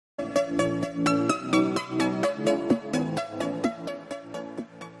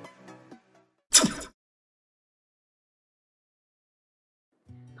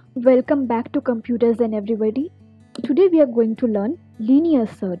Welcome back to ComputerZen, everybody. Today we are going to learn linear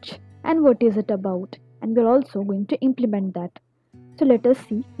search and what is it about, and we're also going to implement that. So let us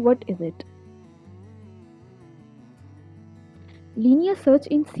see what is it. Linear search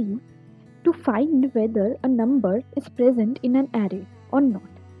in C to find whether a number is present in an array or not.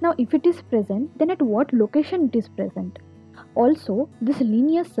 Now if it is present, then at what location it is present. Also, this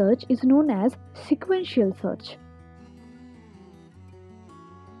linear search is known as sequential search.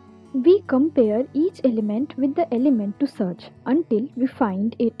 We compare each element with the element to search until we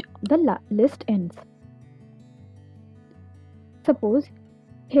find it. The list ends. Suppose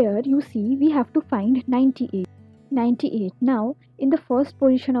here you see we have to find 98. 98. Now in the first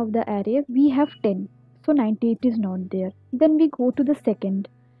position of the array we have 10. So 98 is not there. Then we go to the second.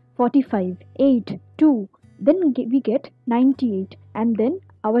 45, 8, 2. Then we get 98 and then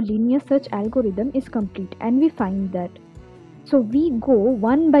our linear search algorithm is complete and we find that. So we go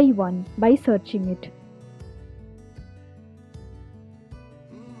one by searching it.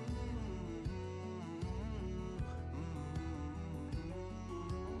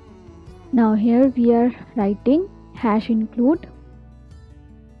 Now here we are writing hash include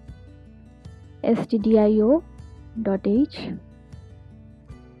stdio.h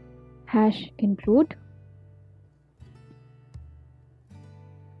hash include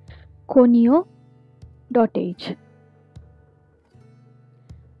conio.h.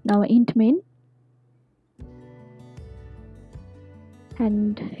 Now int main,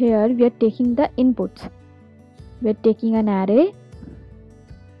 and here we are taking the inputs. We are taking an array,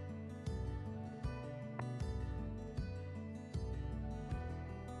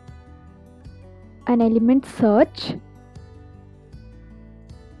 an element search,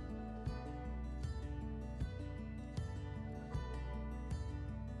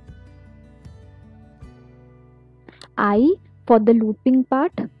 I for the looping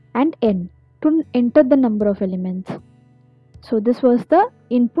part, and n to enter the number of elements. So this was the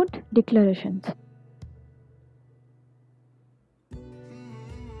input declarations.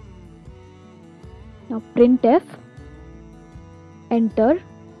 Now printf, enter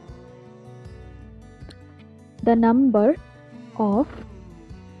the number of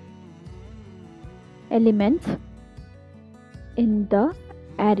elements in the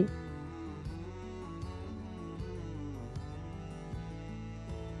array.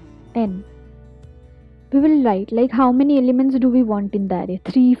 N. We will write like how many elements do we want in the array,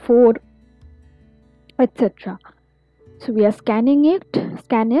 3, 4, etc. So we are scanning it,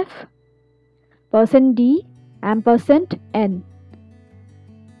 scanf %d ampersand n.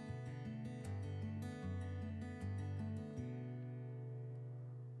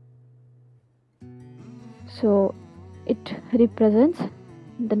 So it represents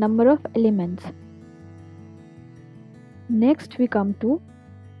the number of elements. Next we come to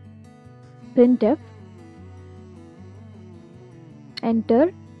printf,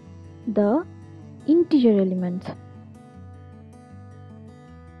 enter the integer elements.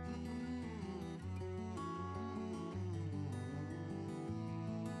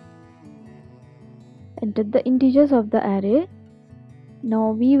 Enter the integers of the array. Now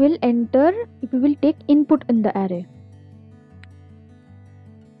we will take input in the array.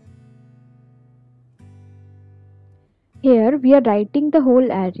 Here we are writing the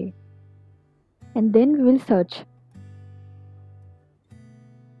whole array and then we will search.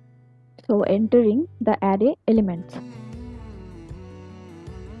 So entering the array elements.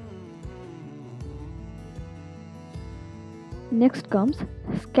 Next comes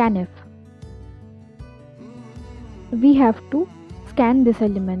scanf. We have to scan these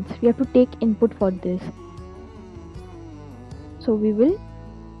elements. We have to take input for this. So we will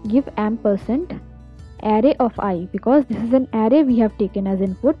give ampersand array of I, because this is an array we have taken as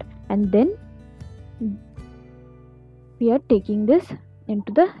input, and then we are taking this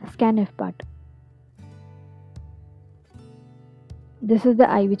into the scanf part. This is the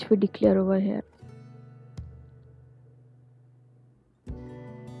I which we declare over here.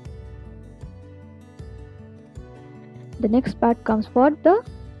 The next part comes for the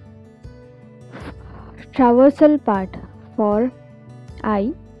traversal part. For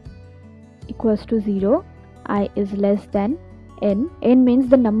I equals to 0, I is less than n. N means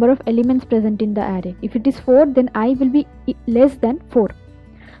the number of elements present in the array. If it is 4, then I will be less than 4.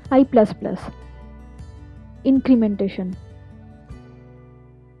 I plus plus. Incrementation.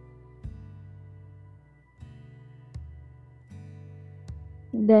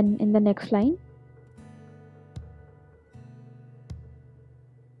 Then in the next line,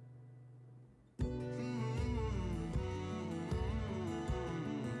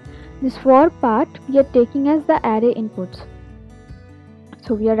 this for part we are taking as the array inputs.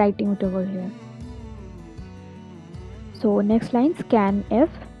 so we are writing it over here. So next line, scanf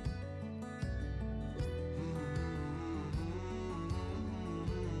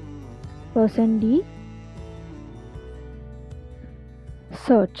 %d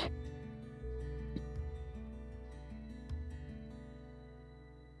search.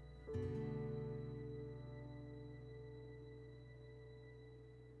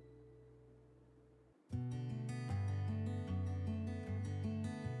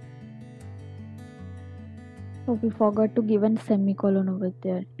 Oh, we forgot to give a semicolon over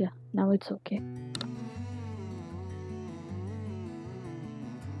there. Yeah, now it's okay.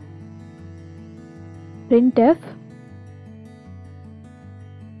 Printf,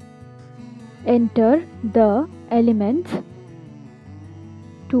 enter the elements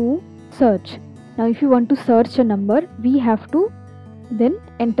to search. Now if you want to search a number, we have to then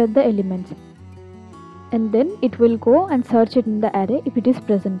enter the elements, and then it will go and search it in the array if it is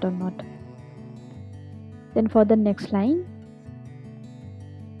present or not. Then for the next line,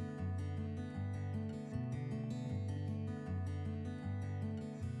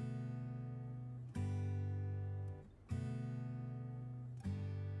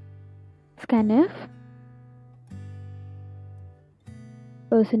 scanf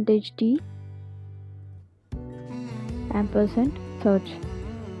 %d ampersand search.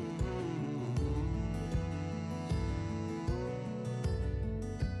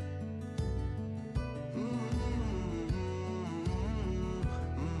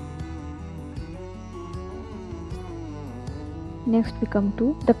 Next we come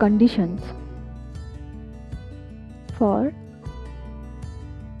to the conditions. For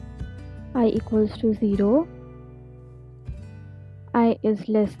I equals to 0, I is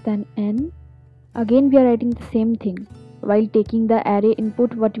less than n. Again we are writing the same thing. While taking the array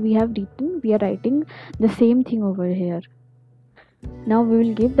input what we have written, we are writing the same thing over here. Now we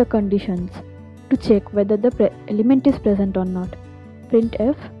will give the conditions to check whether the element is present or not.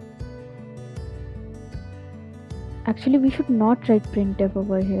 Printf. Actually we should not write printf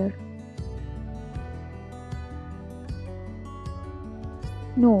over here.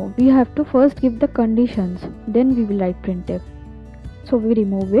 No, we have to first give the conditions, then we will write printf. So we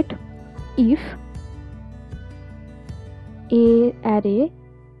remove it. If a array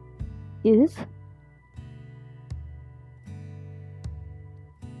is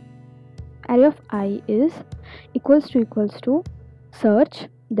array of I is equals to search,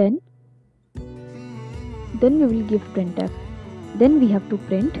 then we will give printf. Then we have to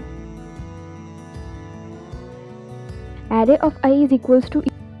print array of I is equals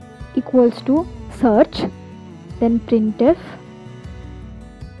to search, then printf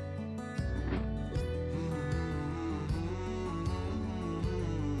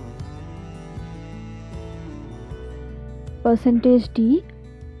 %d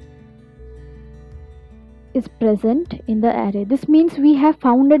is present in the array. This means we have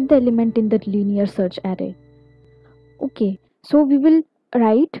founded the element in the linear search array. Okay, so we will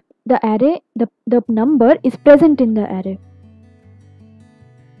write the array, the number is present in the array.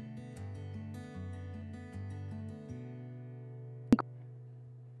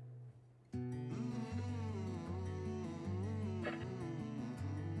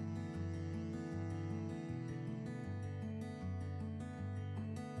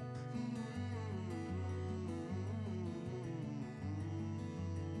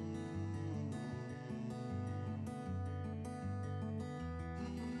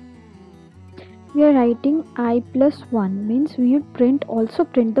 We are writing I plus 1 means we would also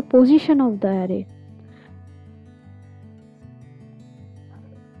print the position of the array.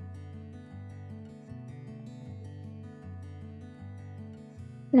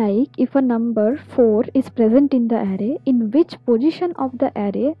 Like if a number 4 is present in the array, in which position of the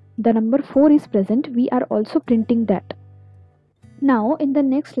array the number 4 is present, we are also printing that. Now in the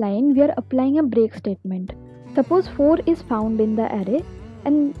next line we are applying a break statement. Suppose 4 is found in the array,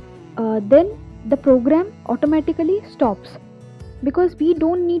 and then the program automatically stops, because we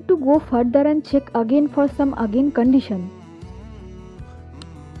don't need to go further and check again for some condition.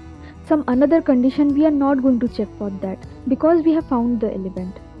 Some another condition we are not going to check for that, because we have found the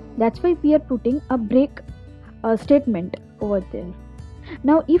element. That's why we are putting a break statement over there.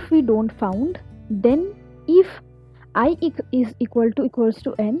 Now if we don't found, then if I is equals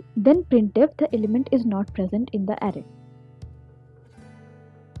to n, then printf the element is not present in the array.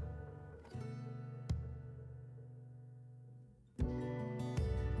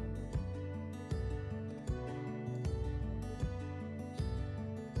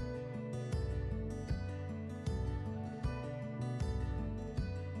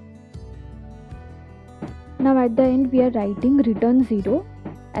 Now at the end we are writing return 0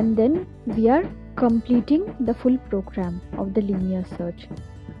 and then we are completing the full program of the linear search.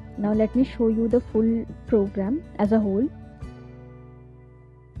 Now let me show you the full program as a whole.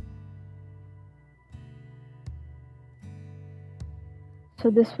 So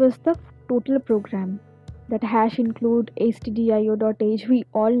this was the total program. That hash include stdio.h. We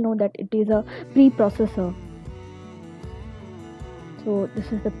all know that it is a preprocessor. So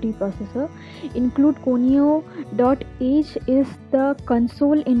this is the preprocessor. Include conio.h is the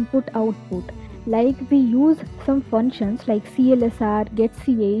console input output. Like we use some functions like clsr,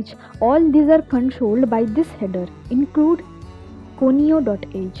 getch. All these are controlled by this header. Include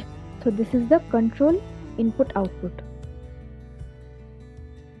conio.h. So this is the control input output.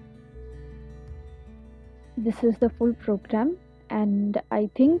 This is the full program, and I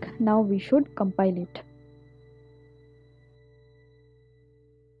think now we should compile it.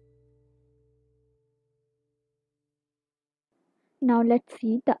 Now let's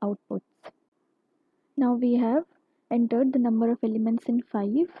see the outputs. Now we have entered the number of elements in 5.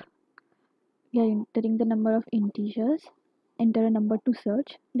 We are entering the number of integers. Enter a number to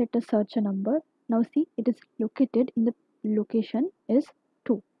search. Let us search a number. Now see, it is located in the location is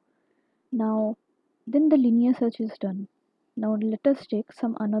 2. Now then the linear search is done. Now let us take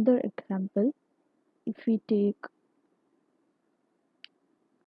some another example. If we take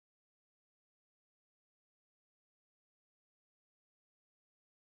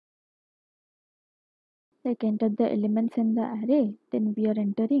like enter the elements in the array, then we are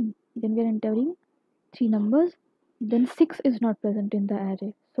entering 3 numbers, then 6 is not present in the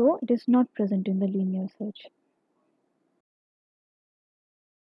array, so it is not present in the linear search.